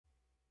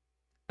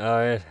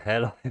Alright,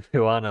 hello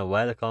everyone and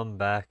welcome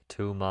back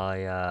to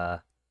my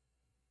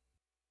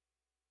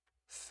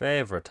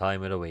favorite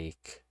time of the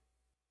week.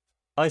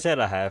 I said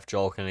I half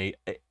jokingly,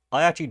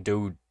 I actually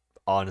do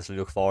honestly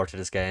look forward to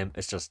this game.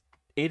 It's just,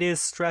 it is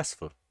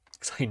stressful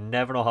because I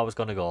never know how it's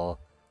gonna go.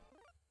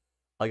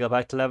 I got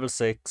back to level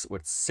 6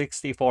 with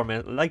 64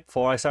 minutes. Like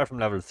before, I start from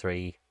level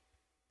 3.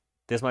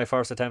 This is my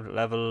first attempt at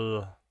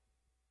level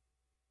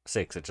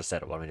 6. It just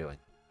said it, what am I doing?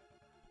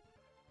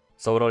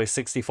 So with only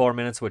 64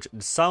 minutes, which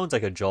sounds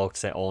like a joke to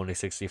say only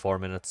 64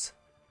 minutes.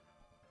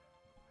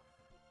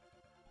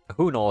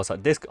 Who knows?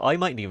 I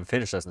mightn't even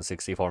finish this in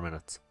 64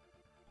 minutes.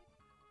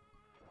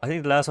 I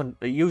think the last one,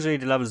 usually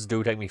the levels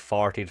do take me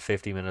 40 to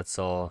 50 minutes,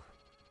 so...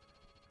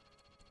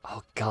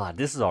 Oh god,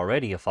 this is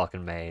already a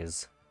fucking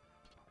maze.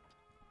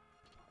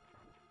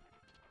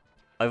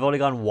 I've only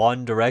gone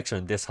one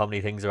direction, this how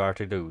many things there are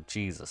to do,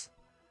 Jesus.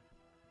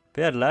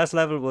 But yeah, the last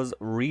level was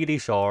really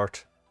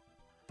short,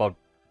 but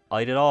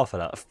I did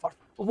awful at it.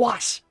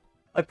 What?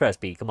 I pressed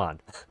B, come on.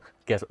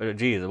 Guess,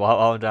 Jesus,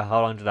 how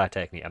long did that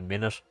take me? A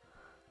minute?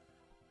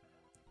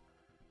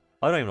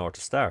 I don't even know where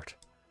to start.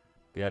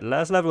 Yeah, the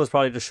last level was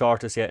probably the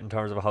shortest yet in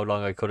terms of how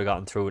long I could have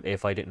gotten through it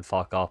if I didn't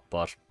fuck up,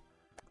 but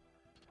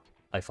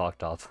I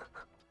fucked up.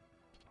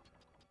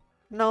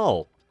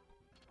 No!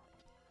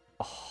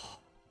 Oh,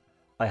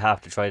 I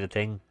have to try the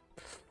thing.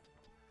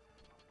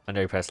 And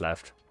there you press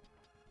left.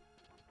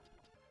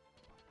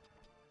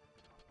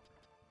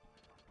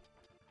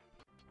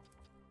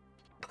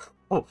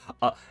 Oh,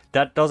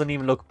 that doesn't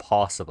even look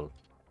possible.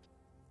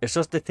 It's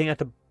just the thing at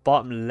the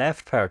bottom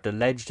left part, the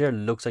ledge there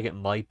looks like it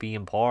might be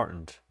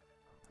important.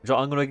 So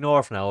I'm going to ignore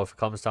it for now. If it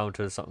comes down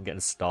to something getting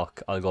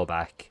stuck, I'll go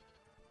back.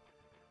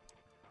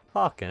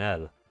 Fucking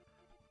hell.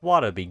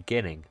 What a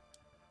beginning.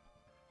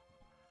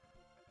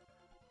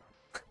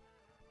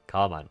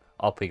 Come on,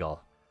 up we go.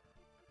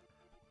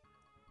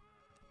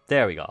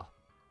 There we go.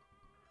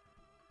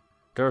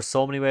 There are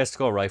so many ways to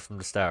go right from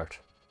the start.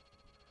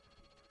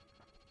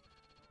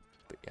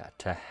 But yeah,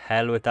 to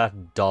hell with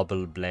that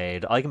double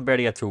blade. I can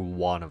barely get through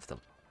one of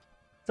them.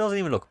 It doesn't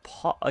even look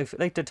I feel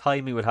like the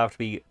timing would have to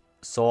be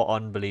so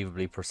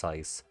unbelievably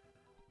precise.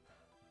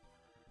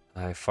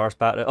 Alright, first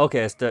battle. Okay,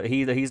 it's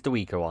he's the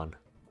weaker one.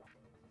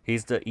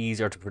 He's the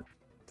easier to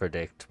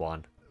predict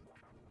one.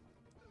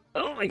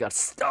 Oh my god,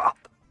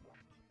 stop!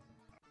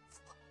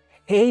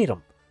 Hate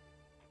him!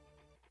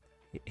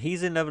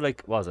 He's in level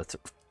like, what was it?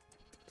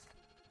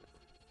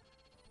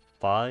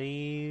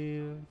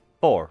 5?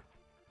 4.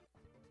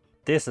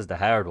 This is the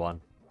hard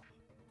one.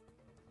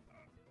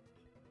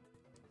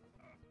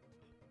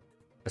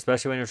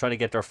 Especially when you're trying to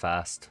get there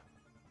fast.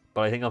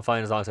 But I think I'm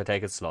fine as long as I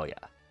take it slow, yeah.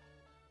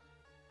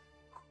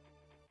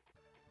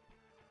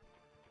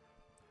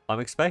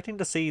 I'm expecting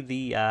to see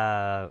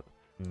the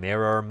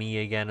mirror me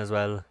again as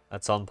well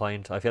at some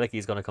point. I feel like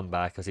he's going to come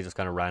back because he just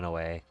kind of ran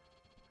away.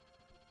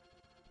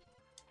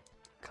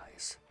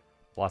 Guys,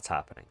 what's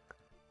happening?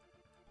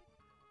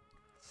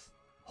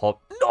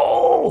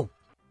 No!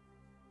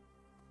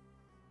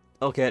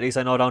 Okay, at least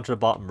I know down to the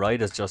bottom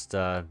right is just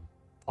a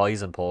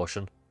poison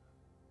potion.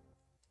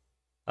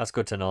 That's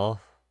good to know.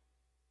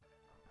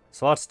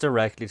 So what's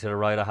directly to the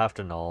right? I have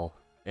to know.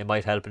 It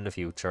might help in the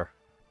future.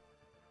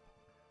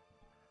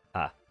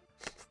 Ah.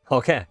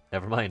 Okay,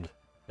 never mind.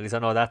 At least I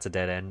know that's a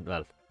dead end.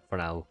 Well, for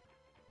now.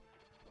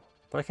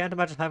 But I can't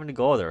imagine having to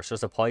go there. It's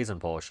just a poison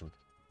potion.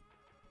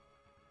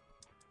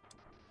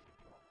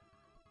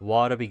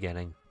 What a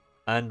beginning.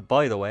 And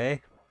by the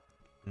way,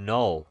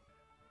 no.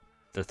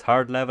 The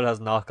third level has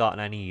not gotten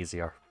any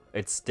easier.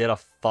 It's still a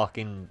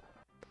fucking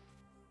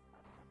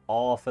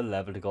awful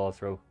level to go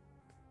through.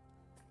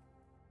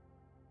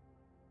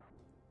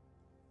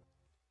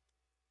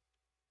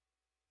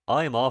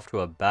 I'm off to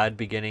a bad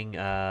beginning.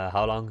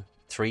 How long?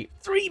 3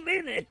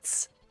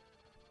 minutes!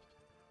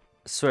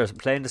 I swear,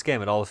 playing this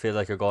game, it always feels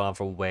like you're going on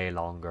for way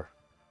longer.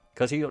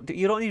 Because you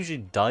don't usually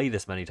die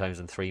this many times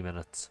in 3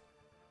 minutes.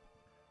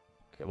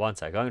 Okay, one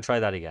sec. I'm going to try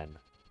that again.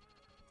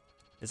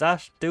 Is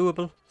that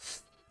doable?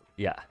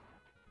 Yeah.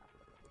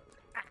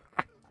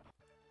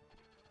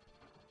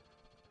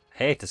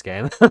 Hate this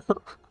game.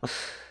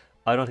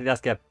 I don't think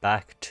that's get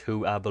back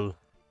to able.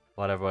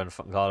 Whatever one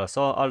fucking call it.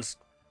 So I'll just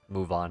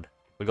move on.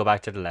 We'll go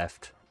back to the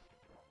left.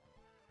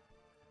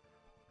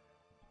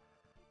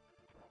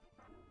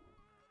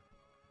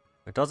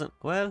 It doesn't...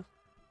 Well,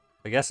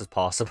 I guess it's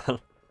possible.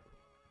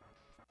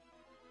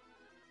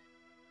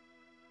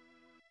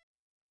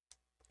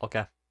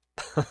 Okay.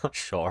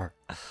 Sure.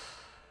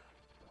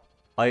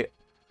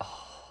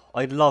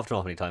 I'd love to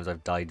know how many times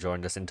I've died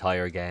during this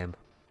entire game.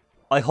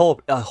 I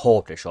hope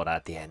they show that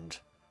at the end.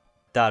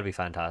 That'd be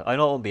fantastic. I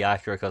know it won't be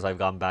accurate because I've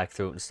gone back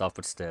through it and stuff,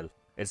 but still.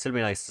 It'd still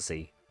be nice to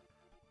see.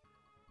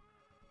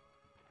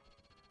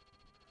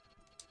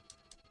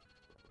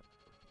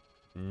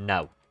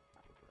 No.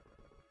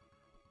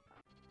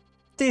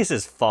 This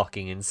is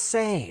fucking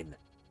insane.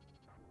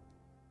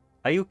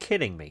 Are you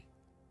kidding me?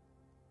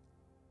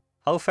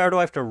 How far do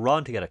I have to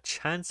run to get a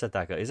chance at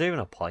that guy? Is there even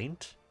a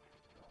point?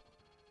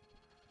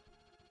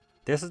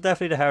 This is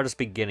definitely the hardest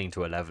beginning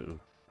to a level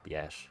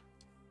yet.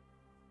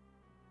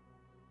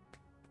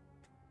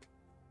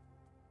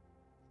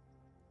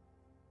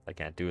 I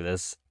can't do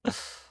this.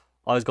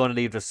 I was going to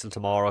leave this till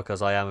tomorrow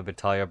because I am a bit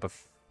tired, but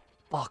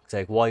fuck's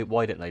sake, why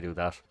didn't I do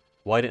that?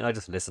 Why didn't I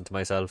just listen to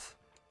myself?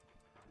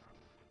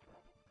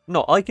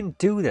 No, I can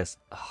do this.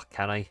 Oh,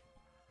 can I?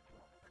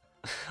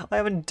 I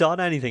haven't done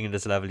anything in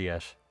this level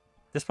yet.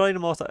 This is probably the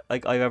most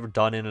like I've ever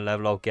done in a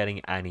level out getting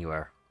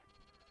anywhere.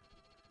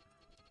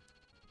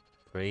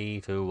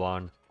 3, 2,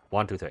 1.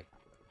 1, 2, 3.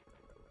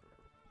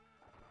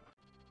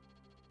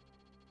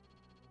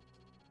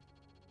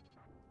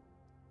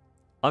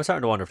 I'm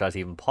starting to wonder if that's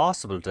even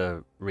possible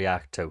to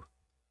react to.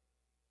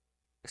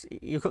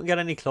 You couldn't get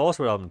any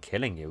closer without him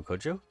killing you,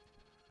 could you?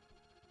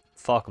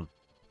 Fuck him.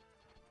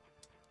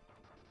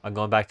 I'm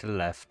going back to the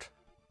left.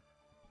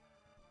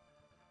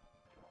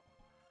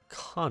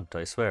 Can't,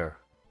 I swear.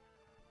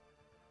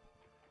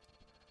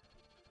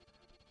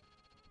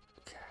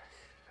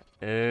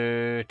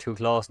 Too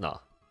close?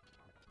 No.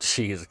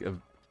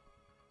 Jeez.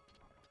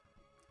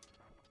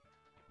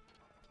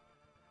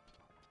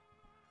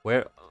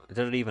 Where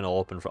did it even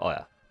open for? Oh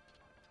yeah.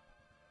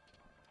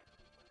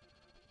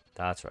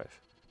 That's right.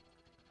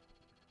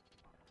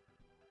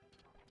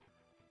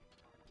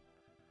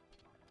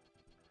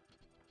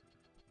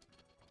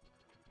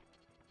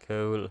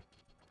 Cool.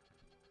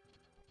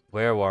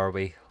 Where were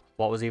we?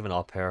 What was even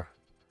up here?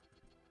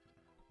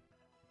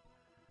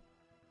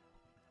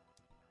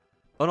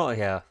 Oh no,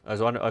 yeah. I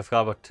was wondering. I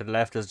forgot. But to the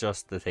left is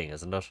just the thing,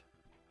 isn't it?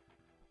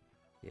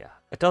 Yeah.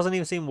 It doesn't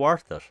even seem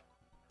worth it.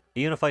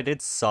 Even if I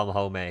did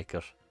somehow make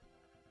it,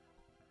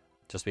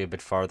 just be a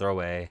bit further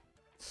away.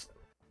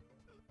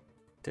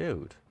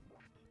 Dude.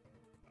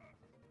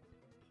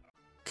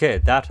 Okay,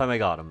 that time I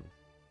got him.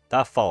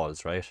 That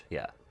falls, right?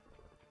 Yeah.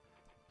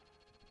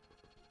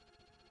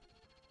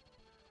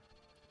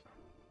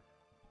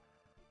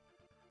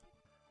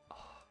 Oh,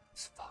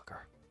 this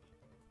fucker.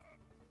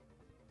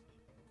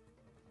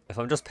 If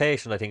I'm just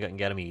patient, I think I can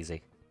get him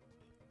easy.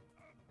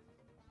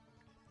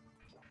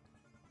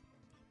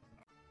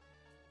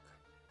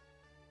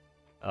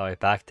 Alright,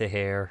 back to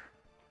here.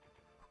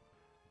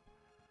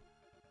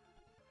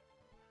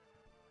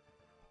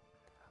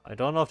 I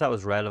don't know if that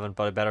was relevant,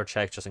 but I better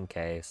check just in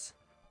case.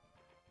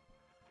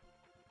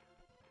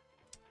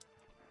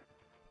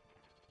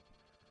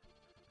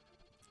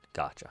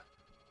 Gotcha.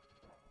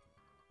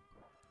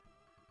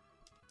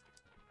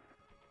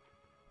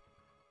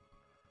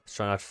 Let's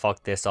try not to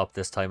fuck this up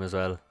this time as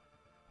well.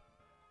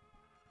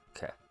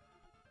 Okay.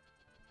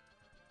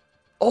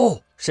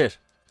 Oh, shit.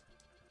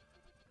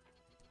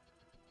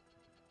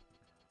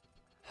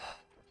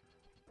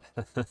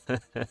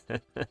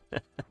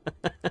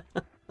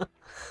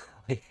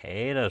 I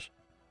hate it.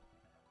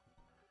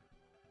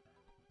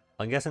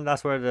 I'm guessing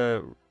that's where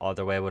the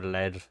other way would have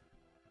led.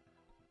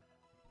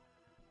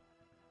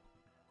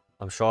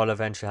 I'm sure I'll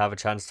eventually have a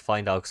chance to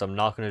find out because I'm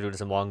not going to do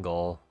this in one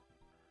go.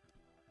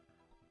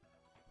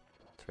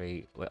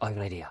 3. Wait, I have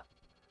an idea.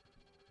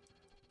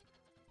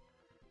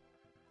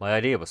 My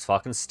idea was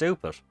fucking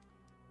stupid.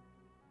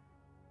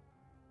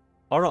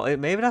 Or no,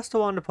 maybe that's the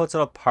one that puts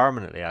it up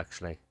permanently,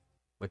 actually.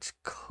 Which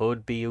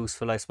could be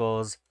useful, I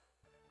suppose.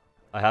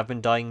 I have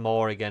been dying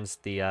more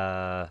against the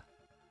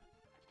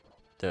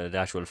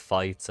actual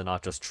fights and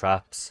not just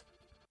traps.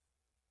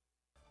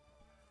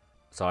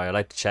 Sorry, I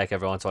like to check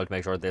every once in a while to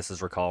make sure this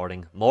is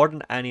recording. More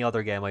than any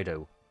other game I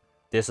do.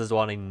 This is the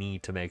one I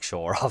need to make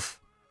sure of.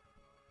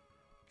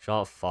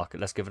 Oh, fuck it.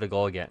 Let's give it a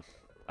go again.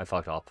 I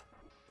fucked up.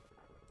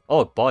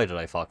 Oh, boy, did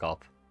I fuck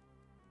up.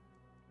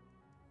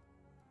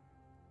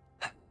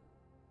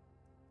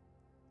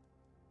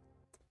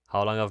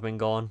 How long have I been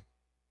going?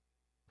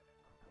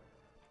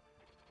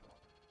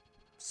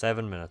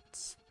 7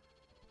 minutes.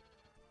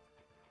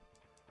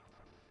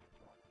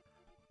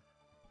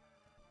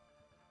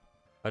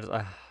 I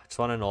just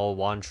want to know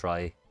one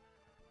try.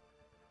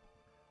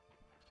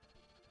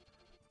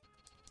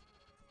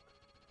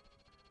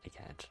 I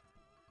can't.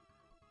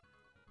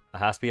 It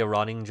has to be a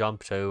running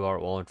jump too, or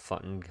it won't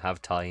fucking have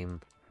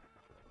time.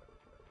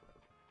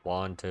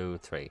 1, 2,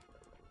 3.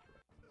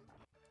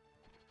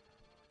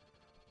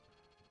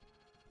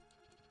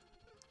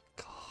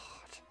 God.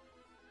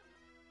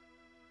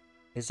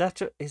 Is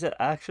it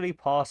actually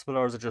possible,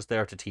 or is it just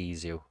there to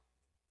tease you?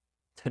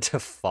 To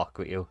fuck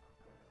with you?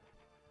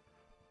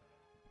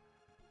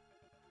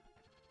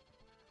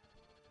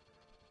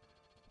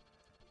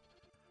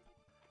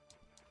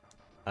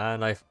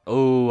 And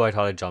oh, I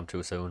thought I jumped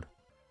too soon.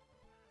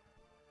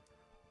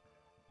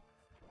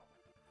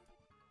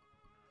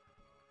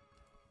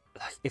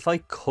 Like, if I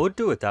could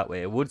do it that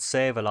way, it would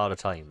save a lot of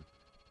time.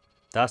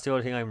 That's the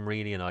only thing I'm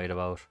really annoyed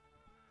about.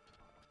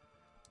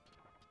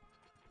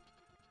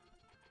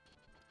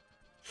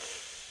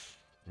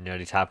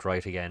 Nearly tapped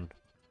right again.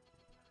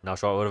 Not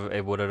sure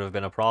it would have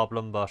been a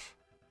problem, but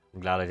I'm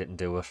glad I didn't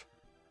do it.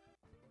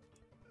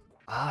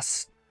 Ah,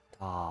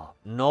 stop.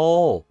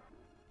 No!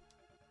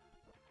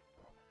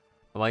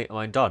 Am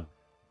I done?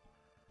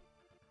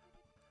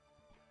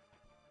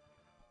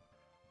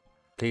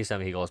 Please tell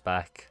me he goes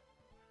back.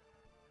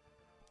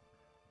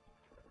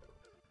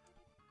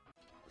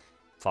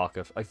 Fuck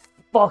it.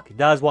 Fuck!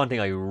 That is one thing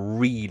I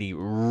really,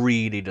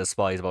 really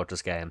despise about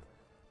this game.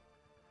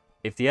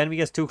 If the enemy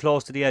gets too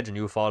close to the edge and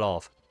you fall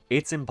off,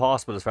 it's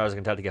impossible as far as I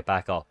can tell to get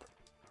back up.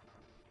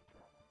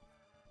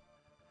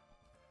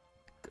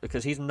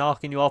 Because he's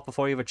knocking you off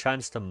before you have a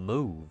chance to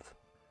move.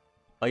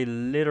 I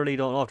literally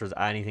don't know if there's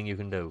anything you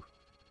can do.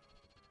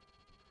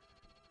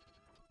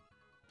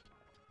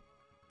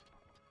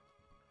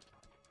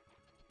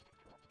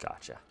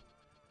 Gotcha.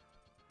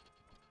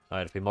 I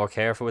have to be more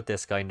careful with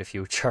this guy in the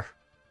future.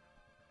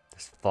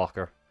 This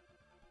fucker.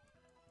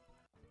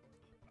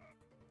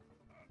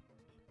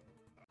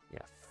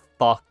 Yeah,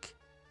 fuck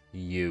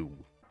you.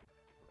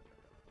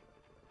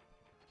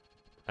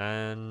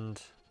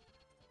 And...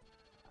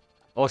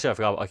 oh shit, I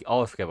forgot. I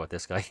always forget about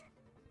this guy.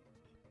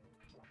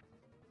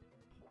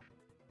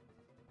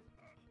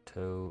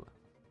 2,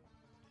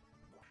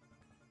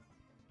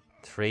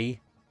 3,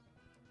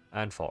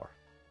 and 4.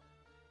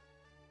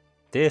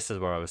 This is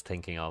where I was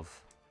thinking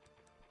of.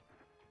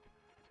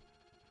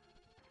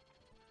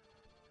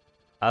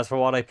 As for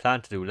what I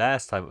planned to do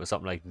last time, it was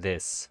something like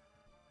this.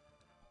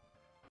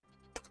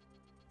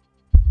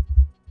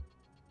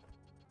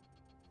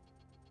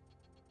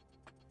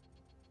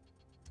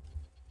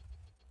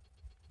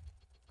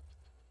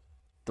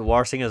 The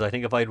worst thing is, I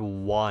think if I had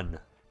 1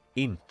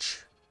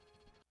 inch,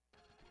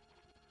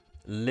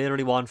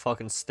 literally 1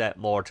 fucking step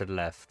more to the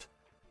left,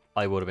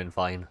 I would have been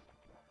fine.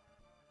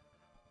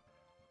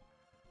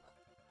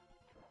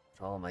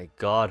 Oh my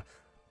god.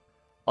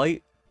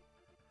 I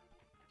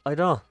don't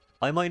know.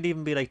 I might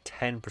even be like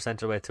 10% of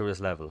the way through this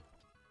level.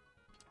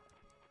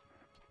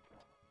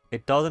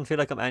 It doesn't feel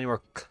like I'm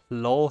anywhere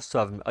close to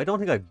having... I don't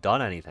think I've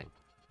done anything.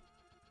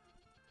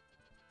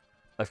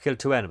 I've killed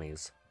 2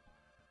 enemies.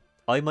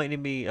 I might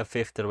even be a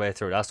 1/5 of the way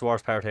through. That's the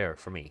worst part here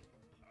for me.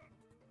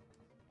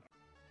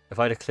 If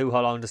I had a clue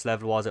how long this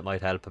level was, it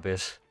might help a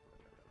bit.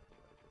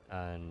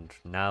 And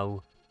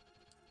now...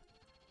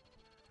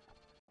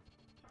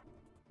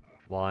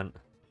 1,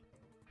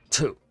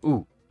 2.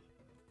 Ooh.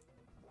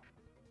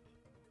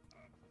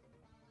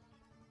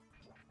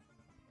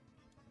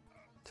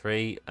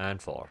 3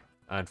 and 4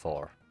 and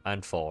 4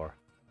 and 4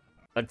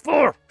 and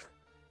 4.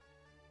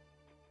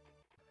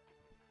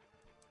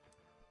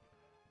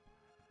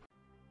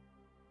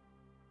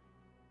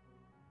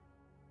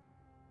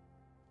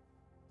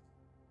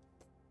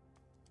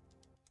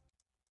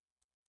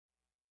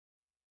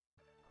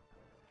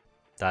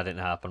 That didn't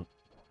happen.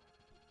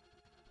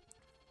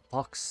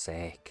 Fuck's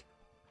sake.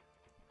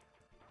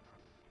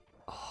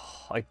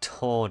 Oh, I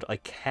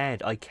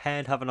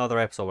can't have another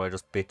episode where I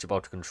just bitch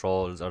about the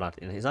controls or not.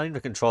 It's not even the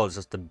controls, it's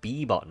just the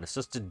B button. It's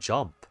just the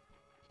jump.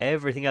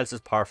 Everything else is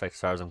perfect as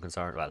far as I'm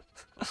concerned. Well,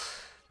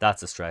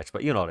 that's a stretch,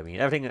 but you know what I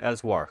mean. Everything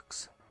else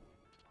works.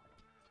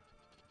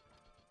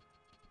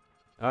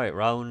 Alright,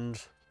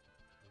 round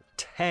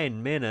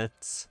 10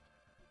 minutes.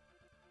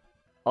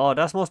 Oh,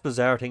 that's the most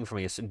bizarre thing for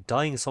me. It's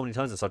dying so many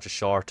times in such a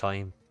short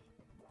time.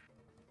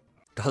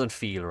 Doesn't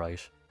feel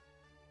right.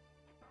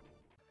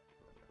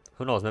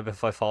 Who knows, maybe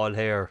if I fall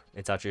here,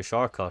 it's actually a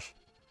shortcut.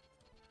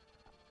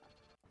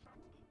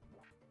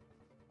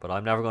 But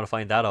I'm never going to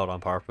find that out on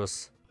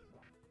purpose.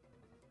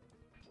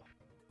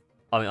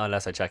 I mean,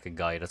 unless I check a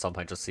guide at some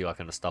point just to see what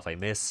kind of stuff I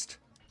missed.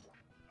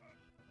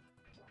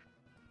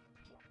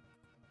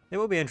 It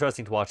would be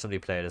interesting to watch somebody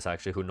play this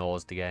actually who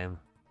knows the game.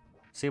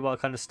 See what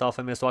kind of stuff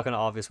I missed, what kind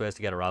of obvious ways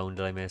to get around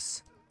did I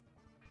miss.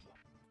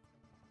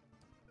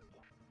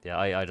 Yeah,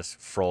 I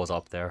just froze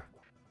up there.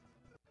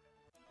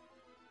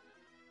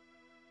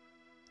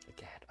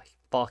 Again, I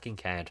fucking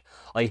can't.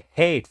 I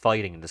hate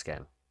fighting in this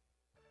game.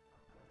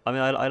 I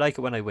mean, I like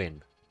it when I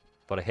win.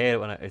 But I hate it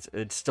when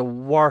it's the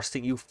worst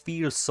thing. You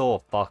feel so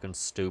fucking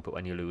stupid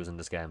when you lose in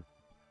this game.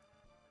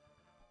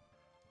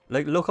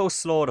 Like, look how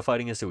slow the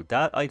fighting is too.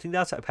 I think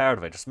that's a part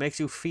of it. It just makes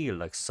you feel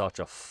like such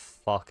a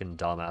fucking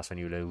dumbass when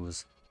you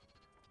lose.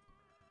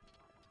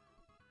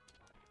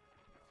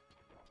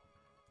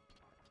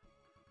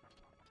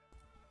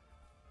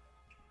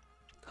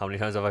 How many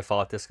times have I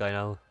fought this guy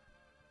now?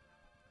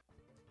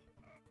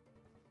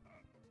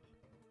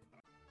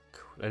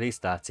 Cool. At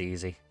least that's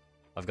easy.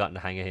 I've gotten the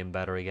hang of him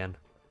better again.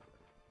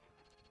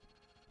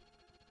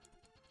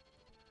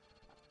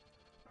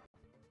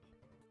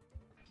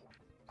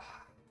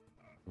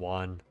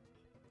 One.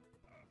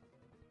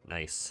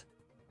 Nice.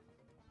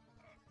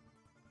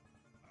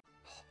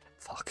 Oh,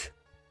 fuck.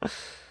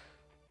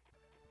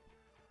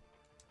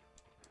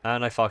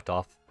 And I fucked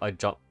off. I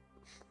jumped.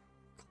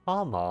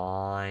 Come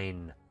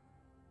on.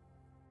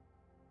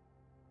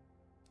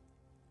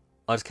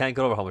 I just can't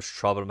get over how much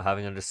trouble I'm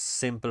having on this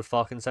simple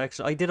fucking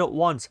section. I did it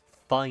once.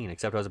 Fine,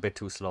 except I was a bit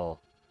too slow.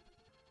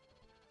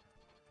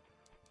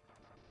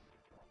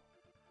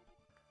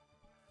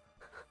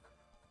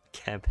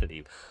 Can't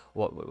believe.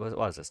 What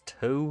is this?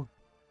 2?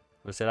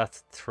 We'll say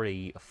that's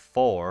 3,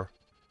 4.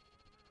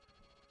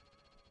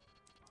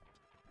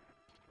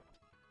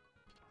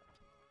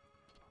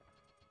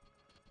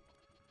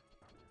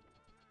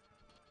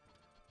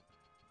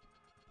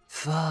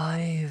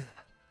 5.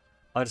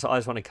 I just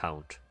want to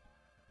count.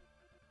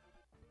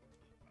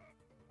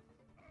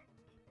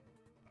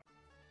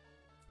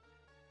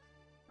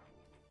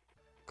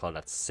 Call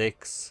that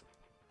 6.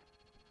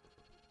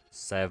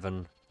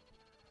 7.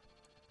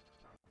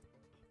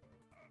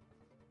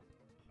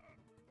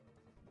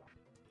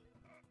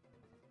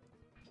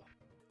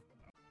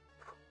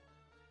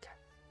 Okay.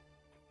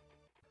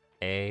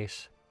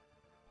 8.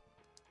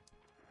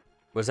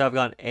 So I've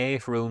gone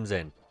 8 rooms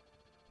in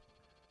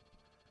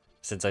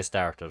since I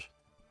started.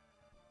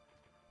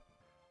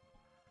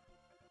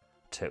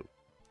 2.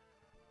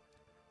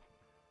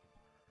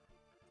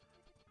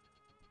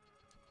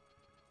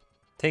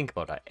 Think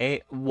about that.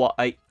 8. What?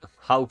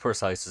 How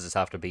precise does this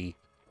have to be?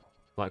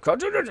 I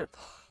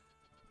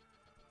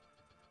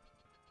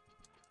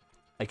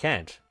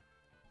can't.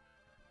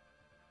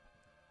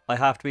 I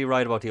have to be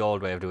right about the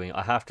old way of doing it.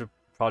 I have to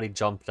probably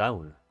jump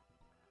down.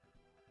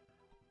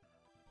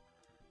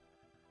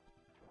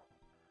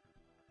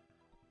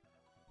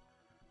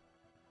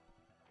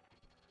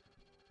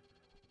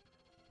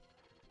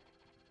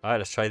 Alright,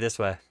 let's try this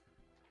way.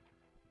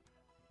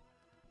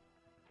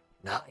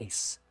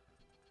 Nice.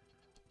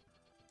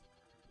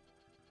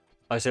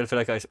 I still feel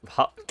like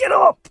get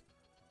up!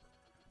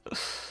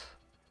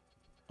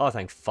 Oh,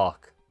 thank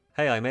fuck.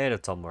 Hey, I made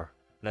it somewhere.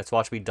 Let's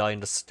watch me die in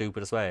the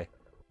stupidest way.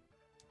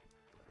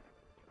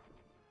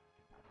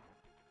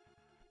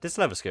 This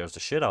level scares the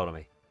shit out of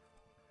me.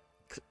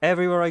 'Cause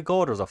everywhere I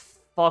go, there's a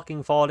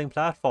fucking falling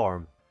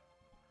platform.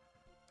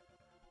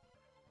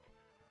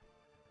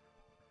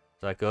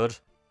 Is that good?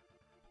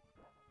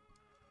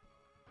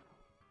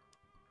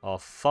 Oh,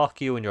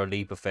 fuck you and your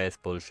leap of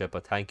faith bullshit,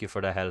 but thank you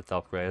for the health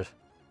upgrade.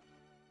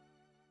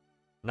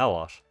 Now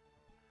what?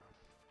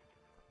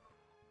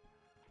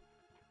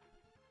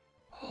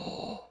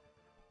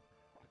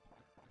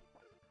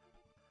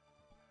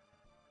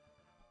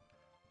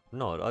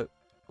 No,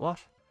 what?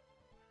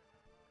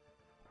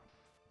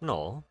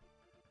 No.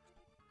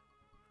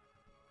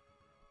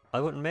 I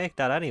wouldn't make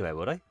that anyway,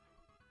 would I?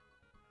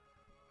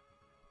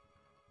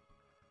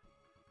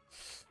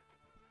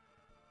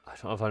 I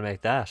don't know if I'll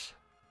make that.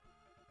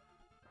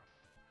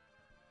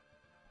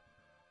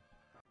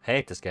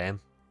 Hate this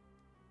game.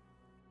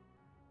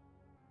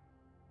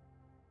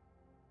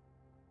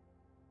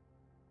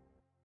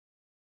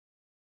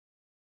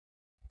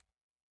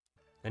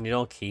 And you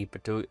don't keep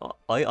it to...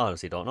 I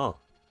honestly don't know.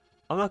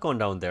 I'm not going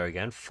down there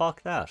again.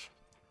 Fuck that.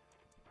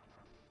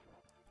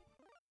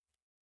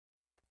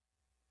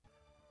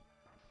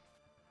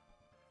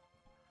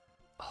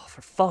 Oh,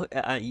 for fuck...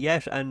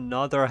 yet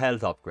another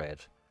health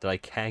upgrade that I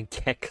can't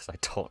get because I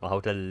don't know how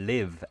to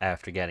live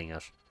after getting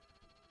it.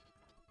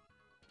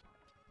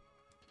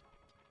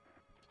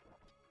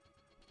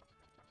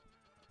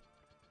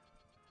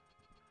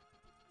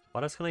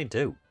 What else can I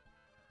do?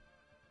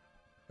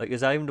 Like,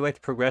 is that even the way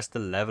to progress the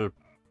level,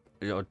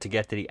 you know, to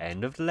get to the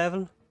end of the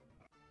level?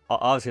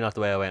 Obviously not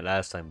the way I went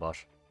last time,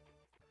 but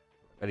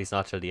at least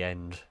not till the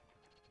end.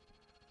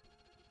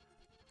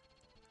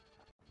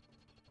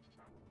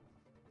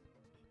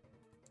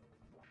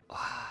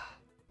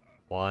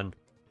 One,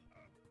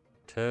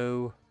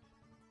 2,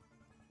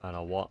 and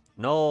a 1.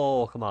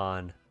 No, come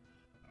on.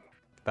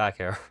 Get back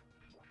here.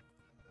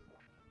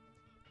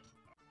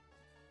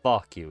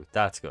 Fuck you.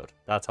 That's good.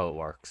 That's how it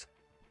works.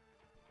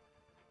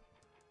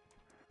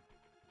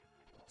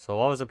 So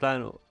what was the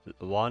plan?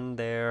 1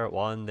 there,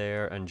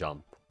 and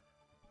jump.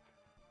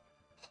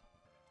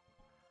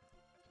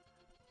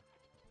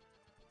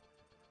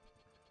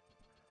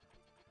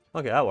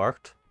 Okay, that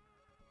worked.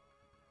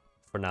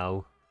 For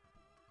now.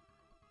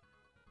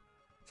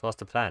 So what's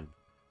the plan?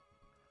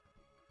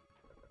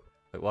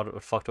 Like, what the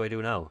fuck do I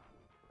do now?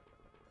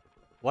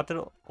 What did...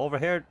 over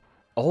here?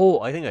 Oh,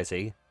 I think I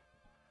see.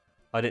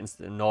 I didn't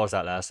notice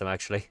that last time,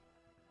 actually.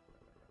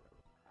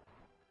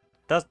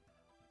 That's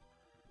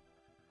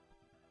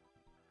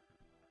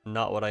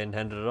not what I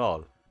intended at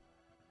all.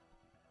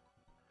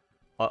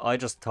 I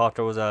just thought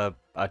there was a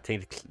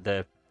thing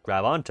to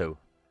grab onto.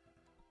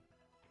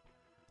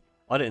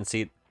 I didn't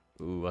see it.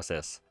 Ooh, what's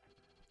this?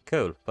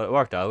 Cool, but it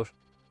worked out.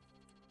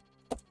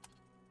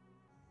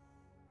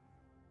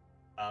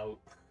 Ow.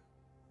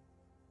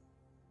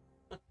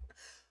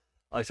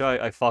 I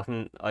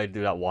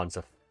do that once.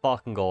 I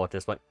fucking go at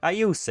this one. Are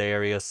you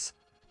serious?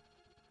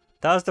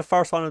 That was the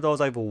first one of those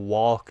I've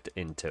walked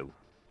into.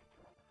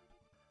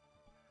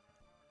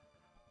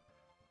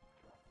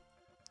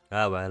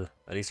 Ah well,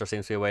 at least there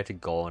seems to be a way to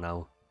go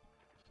now.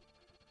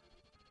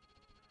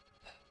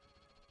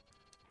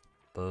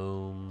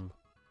 Boom.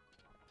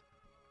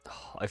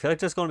 I feel like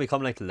this is going to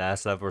become like the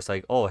last level where it's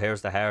like, oh,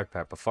 here's the hard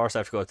part, but first I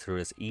have to go through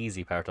this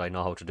easy part that I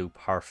know how to do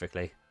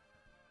perfectly.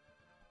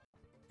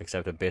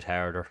 Except a bit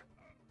harder.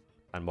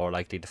 And more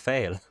likely to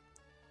fail.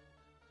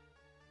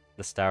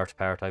 The start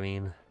part, I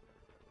mean.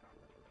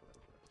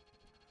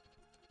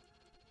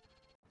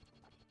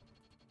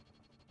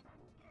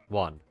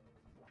 One.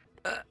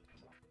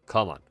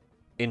 Come on.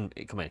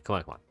 Come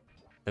on.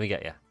 Let me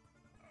get you.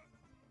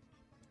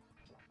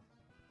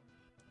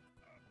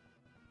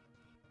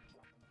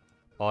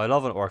 Oh, I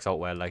love when it works out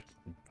well, like,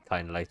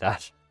 kind of like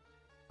that.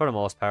 For the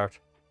most part.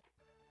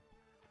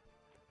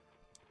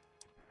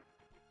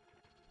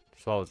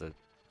 So what was it?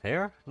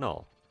 Here?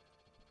 No.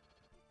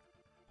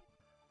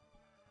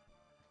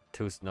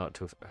 too, not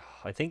too.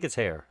 I think it's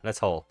here. Let's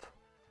hope.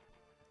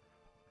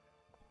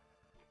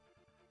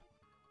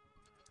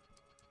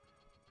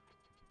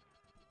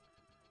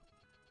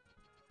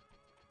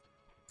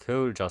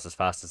 Cool, just as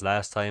fast as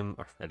last time,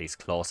 or at least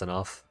close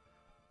enough.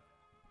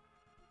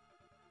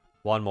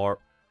 One more.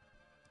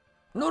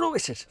 No, no,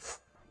 it's it.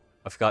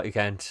 I forgot you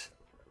can't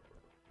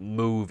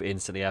move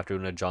instantly after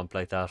doing a jump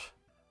like that.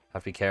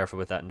 Have to be careful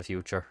with that in the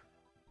future.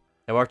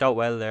 It worked out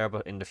well there,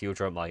 but in the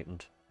future it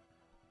mightn't.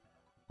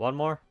 One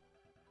more?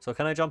 So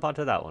can I jump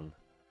onto that one?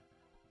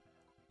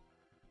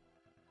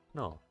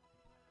 No.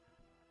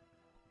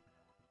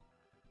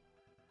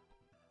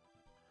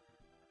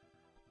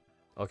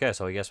 Okay,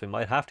 so I guess we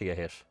might have to get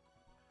hit.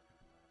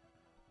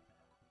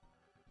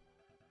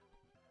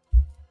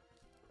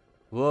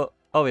 Whoa.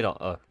 Oh, we don't.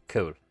 Oh,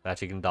 cool.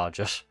 Actually can dodge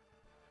it.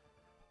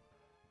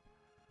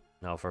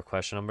 Now for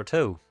question number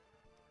 2.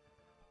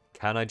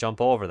 Can I jump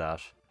over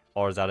that?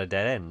 Or is that a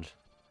dead end?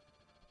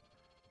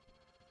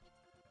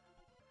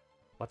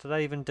 What did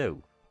I even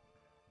do?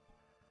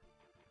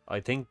 I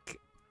think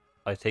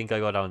I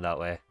go down that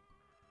way.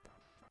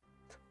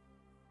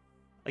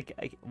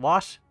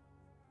 What?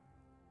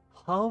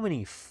 How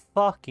many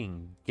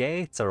fucking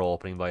gates are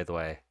opening, by the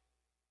way?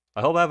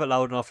 I hope I have it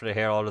loud enough to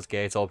hear all those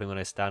gates opening when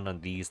I stand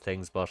on these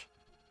things, but...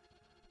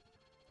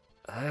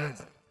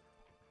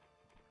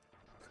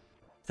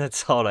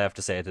 That's all I have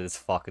to say to this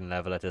fucking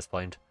level at this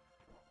point.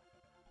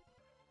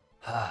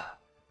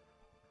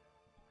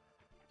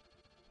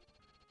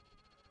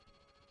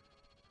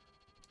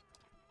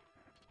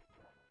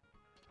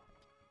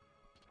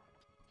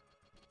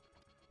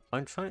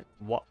 I'm trying...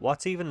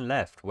 What's even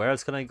left? Where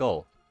else can I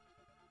go?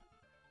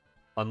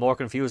 I'm more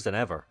confused than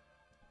ever.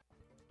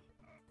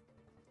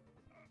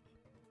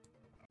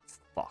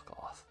 Fuck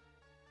off.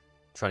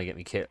 Trying to get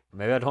me killed.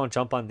 Maybe I don't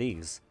jump on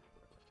these.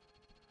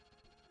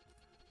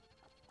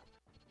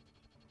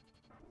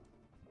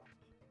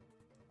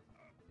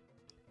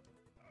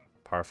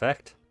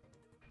 Perfect.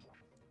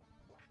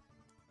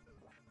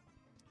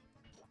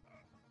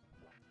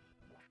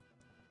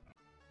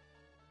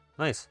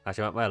 Nice.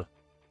 Actually went well.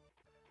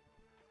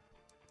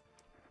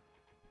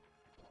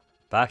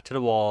 Back to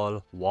the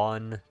wall.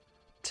 1,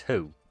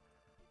 2.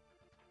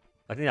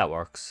 I think that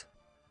works.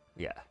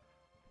 Yeah.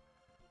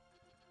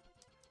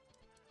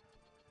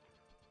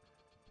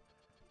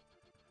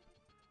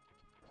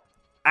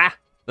 Ah!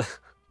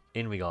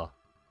 In we go.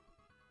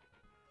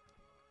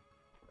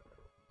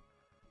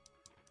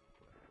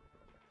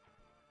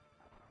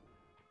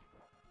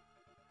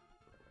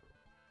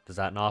 Does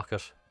that knock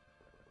it?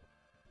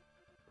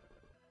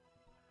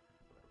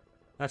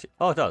 Actually,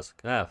 oh, it does.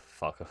 Ah,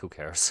 fuck it. Who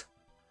cares?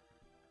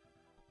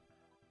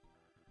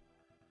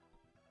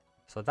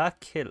 So that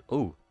kill...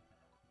 Ooh.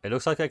 It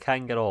looks like I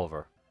can get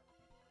over.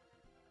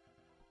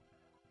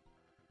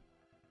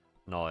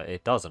 No,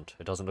 it doesn't.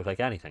 It doesn't look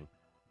like anything.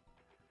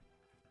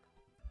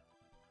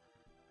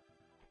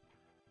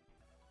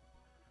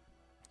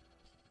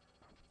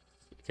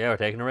 Okay, we're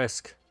taking a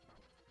risk.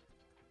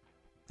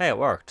 Hey, it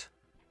worked.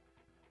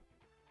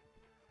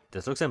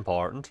 This looks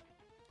important.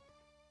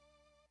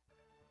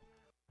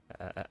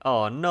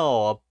 Oh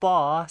no, a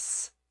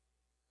boss!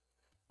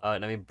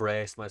 Alright, let me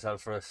brace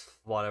myself for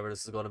whatever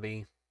this is going to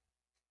be.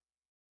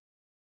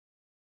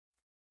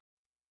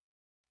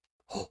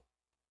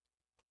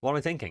 What am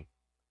I thinking?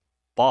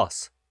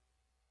 Boss.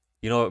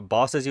 You know,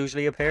 bosses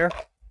usually appear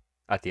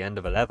at the end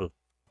of a level.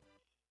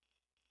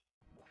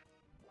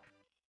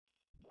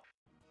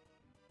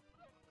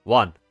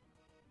 1.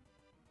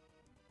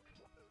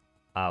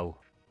 Ow.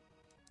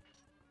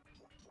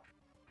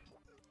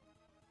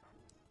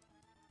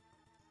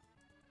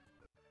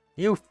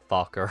 You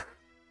fucker.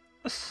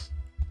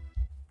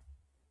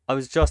 I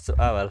was just... Oh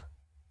well.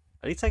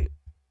 At least I...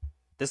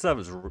 This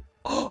level's...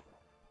 Oh!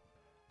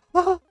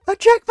 A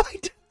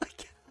checkpoint!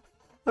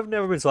 I've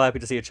never been so happy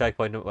to see a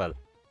checkpoint. Well,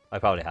 I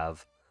probably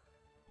have.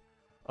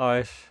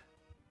 Alright.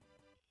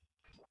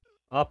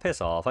 Oh,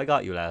 piss off. I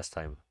got you last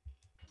time.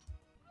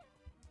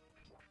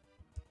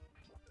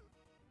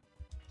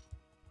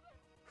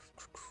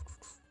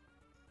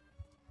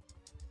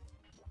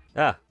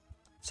 Ah.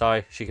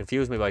 Sorry, she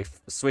confused me by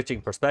switching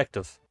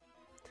perspective.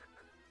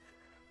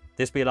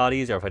 This'd be a lot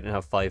easier if I didn't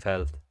have 5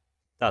 health.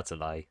 That's a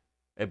lie.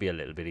 It'd be a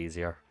little bit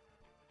easier.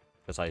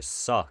 Because I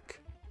suck.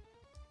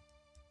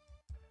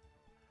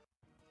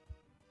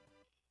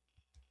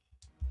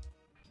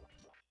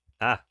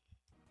 Ah.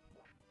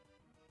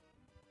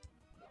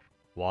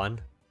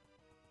 1.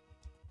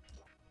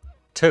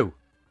 2.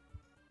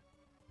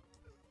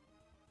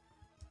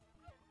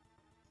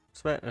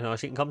 Swear, no,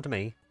 she can come to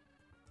me.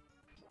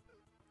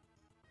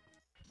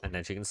 And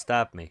then she can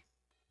stab me.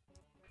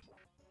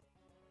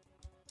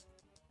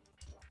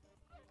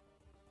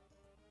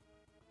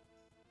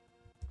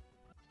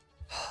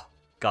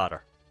 Got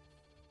her.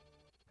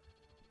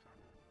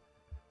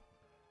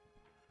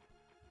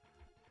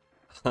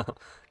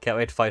 Can't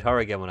wait to fight her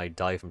again when I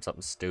die from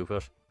something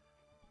stupid.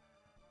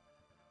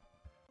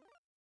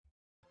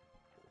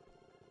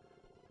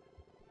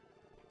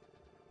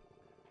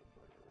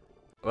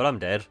 Well, I'm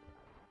dead.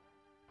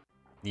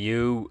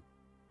 You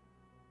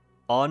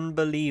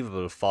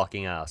Unbelievable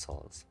fucking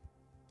assholes.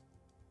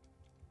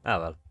 Ah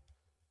well.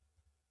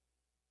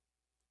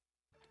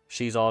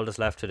 She's all that's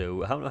left to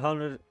do. How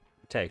did it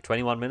take?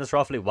 21 minutes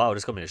roughly? Wow,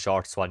 this could be the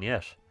shortest one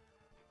yet.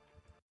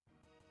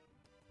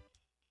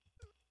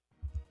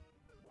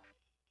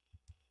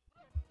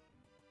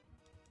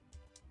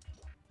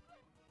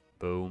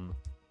 Boom.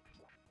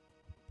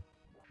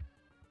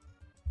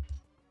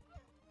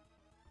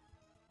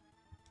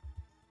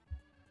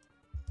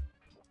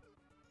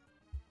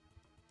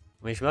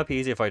 I mean, it might be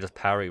easier if I just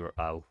parry her.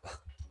 Ow.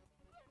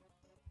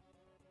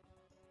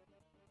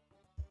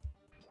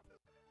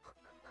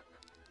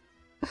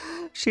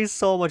 She's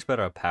so much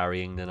better at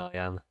parrying than I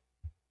am.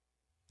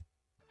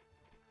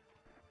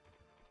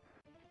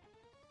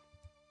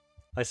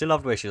 I still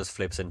love the way she just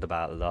flips into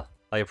battle though.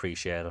 I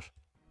appreciate it.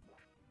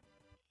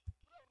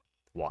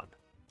 1.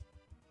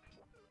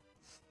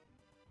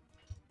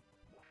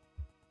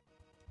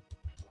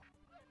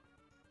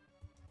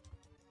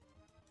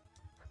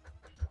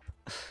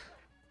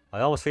 I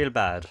almost feel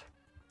bad.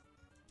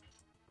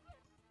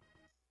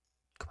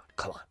 Come on,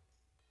 come on.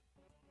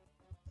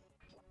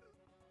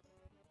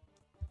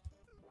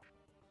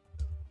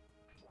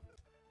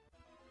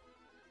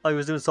 I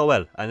was doing so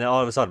well, and then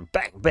all of a sudden,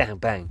 bang, bang,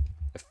 bang.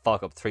 I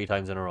fuck up 3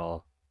 times in a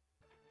row.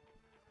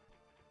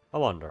 I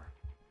wonder.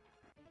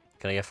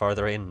 Can I get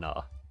further in?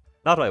 Nah.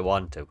 Not that I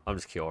want to, I'm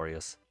just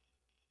curious.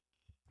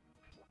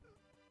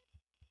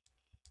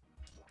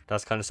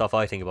 That's the kind of stuff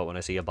I think about when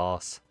I see a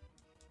boss.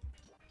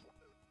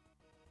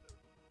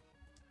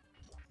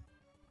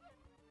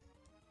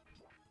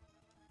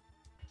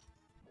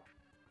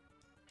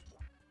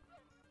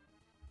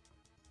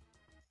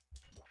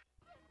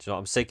 Do you know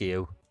what? I'm sick of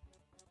you.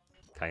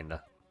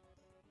 Kinda.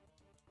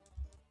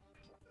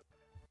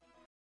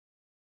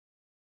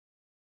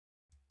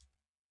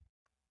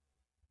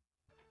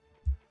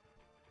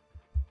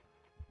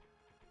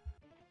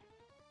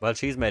 Well,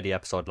 she's made the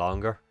episode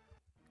longer.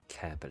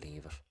 Can't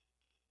believe it.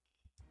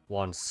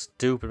 One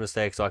stupid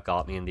mistake, so that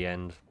got me in the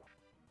end.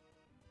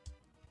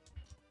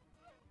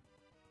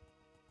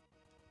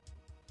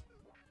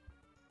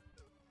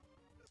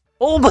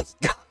 Oh my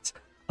god!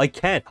 I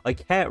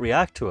can't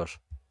react to it.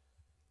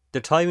 The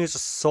timing is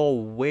just so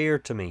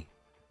weird to me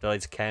that I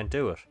just can't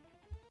do it.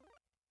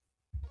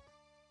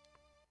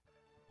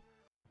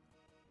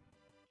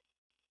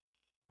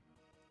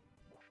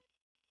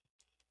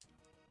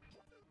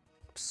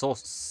 I'm so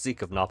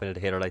sick of not being able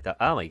to hit her like that.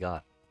 Oh my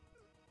god.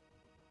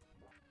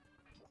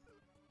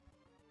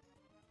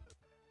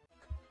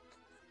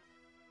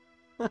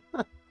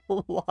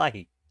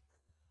 Why?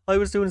 I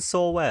was doing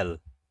so well.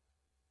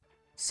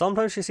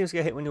 Sometimes she seems to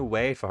get hit when you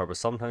wait for her, but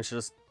sometimes she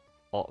just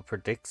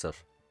predicts it.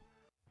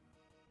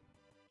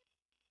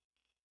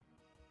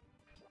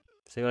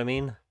 See what I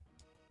mean?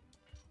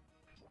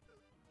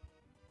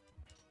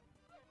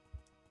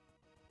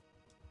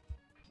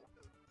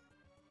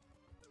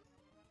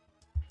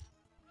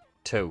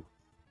 Two.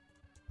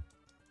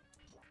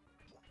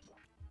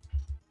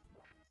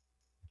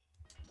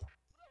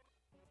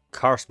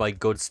 Curse my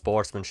good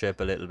sportsmanship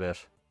a little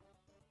bit.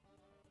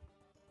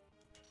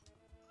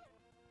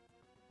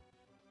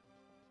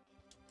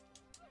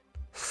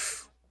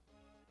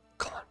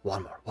 Come on,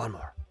 one more, one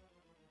more.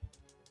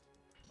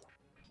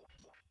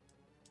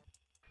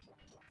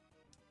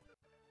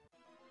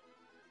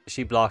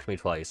 She blocked me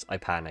twice. I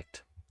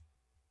panicked.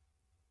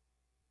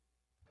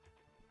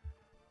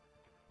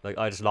 Like,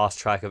 I just lost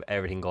track of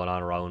everything going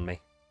on around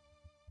me.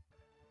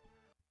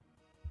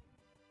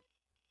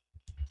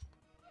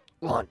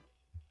 1.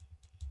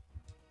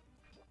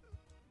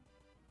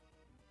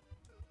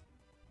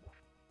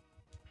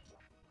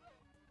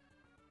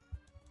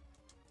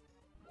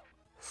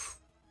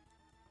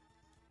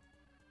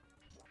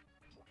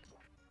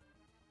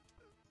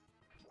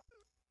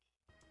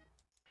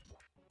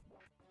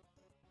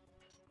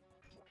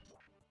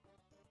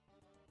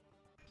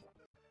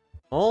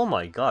 Oh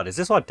my god, is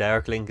this what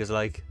Dark Link is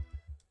like?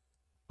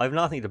 I've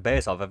nothing to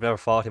base off. I've never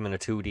fought him in a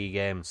 2D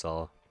game,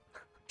 so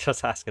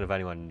just asking if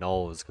anyone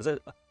knows, because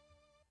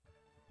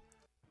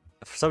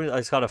for some reason I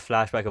just got a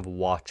flashback of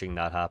watching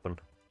that happen.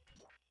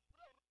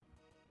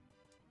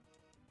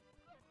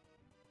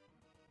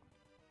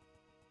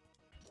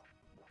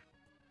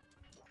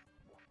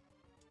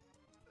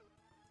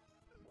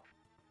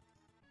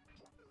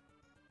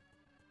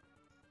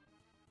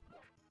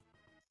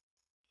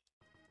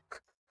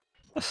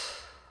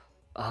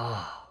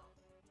 Ah.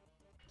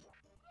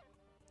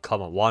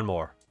 Come on, one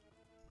more.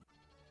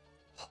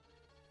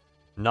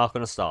 Not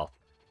gonna stop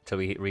till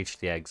we reach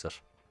the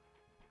exit.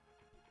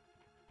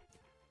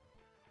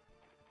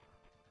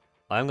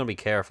 I'm gonna be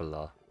careful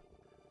though.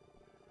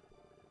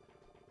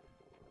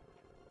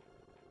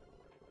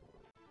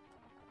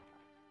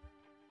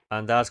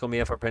 And that's gonna be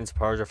it for Prince of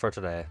Persia for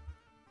today.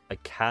 I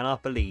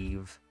cannot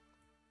believe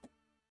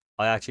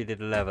I actually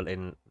did a level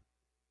in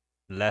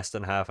less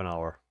than half an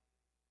hour.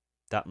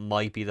 That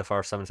might be the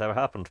first time it's ever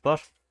happened,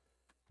 but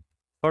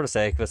for the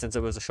sake of it, since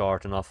it was a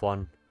short enough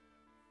one.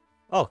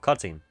 Oh,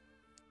 cutscene.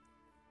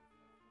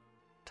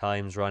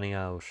 Time's running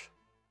out.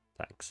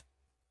 Thanks.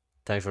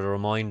 Thanks for the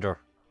reminder.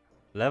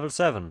 Level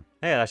 7.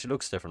 Hey, it actually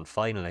looks different,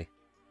 finally.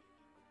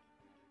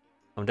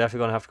 I'm definitely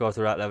going to have to go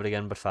through that level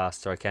again, but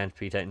faster. I can't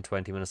be taking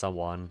 20 minutes on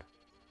one.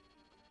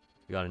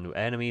 We got a new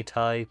enemy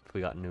type.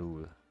 We got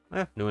new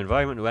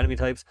environment, new enemy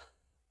types.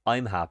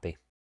 I'm happy.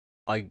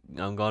 I'm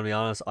going to be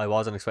honest, I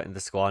wasn't expecting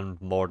this to go on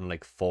more than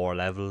like 4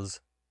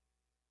 levels.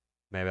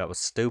 Maybe that was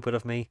stupid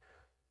of me.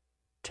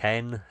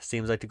 10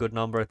 seems like a good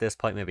number at this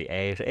point. Maybe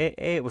 8.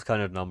 8 was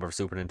kind of the number of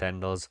Super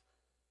Nintendos.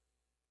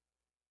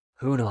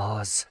 Who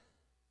knows?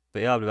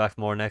 But yeah, I'll be back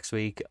more next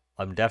week.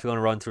 I'm definitely going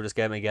to run through this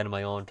game again in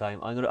my own time.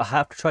 I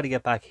have to try to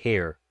get back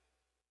here.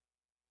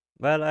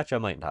 Well, actually, I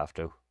mightn't have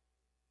to.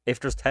 If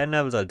there's 10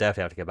 levels, I'll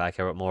definitely have to get back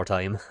here with more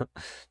time.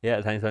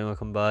 Yeah, thanks for coming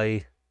come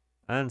by.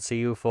 And see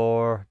you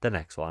for the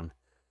next one.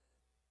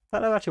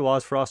 That actually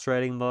was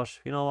frustrating, but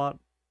you know what?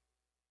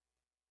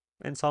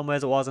 In some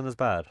ways, it wasn't as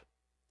bad.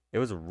 It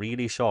was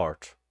really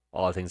short,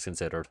 all things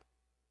considered.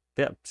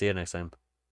 But yeah, see you next time.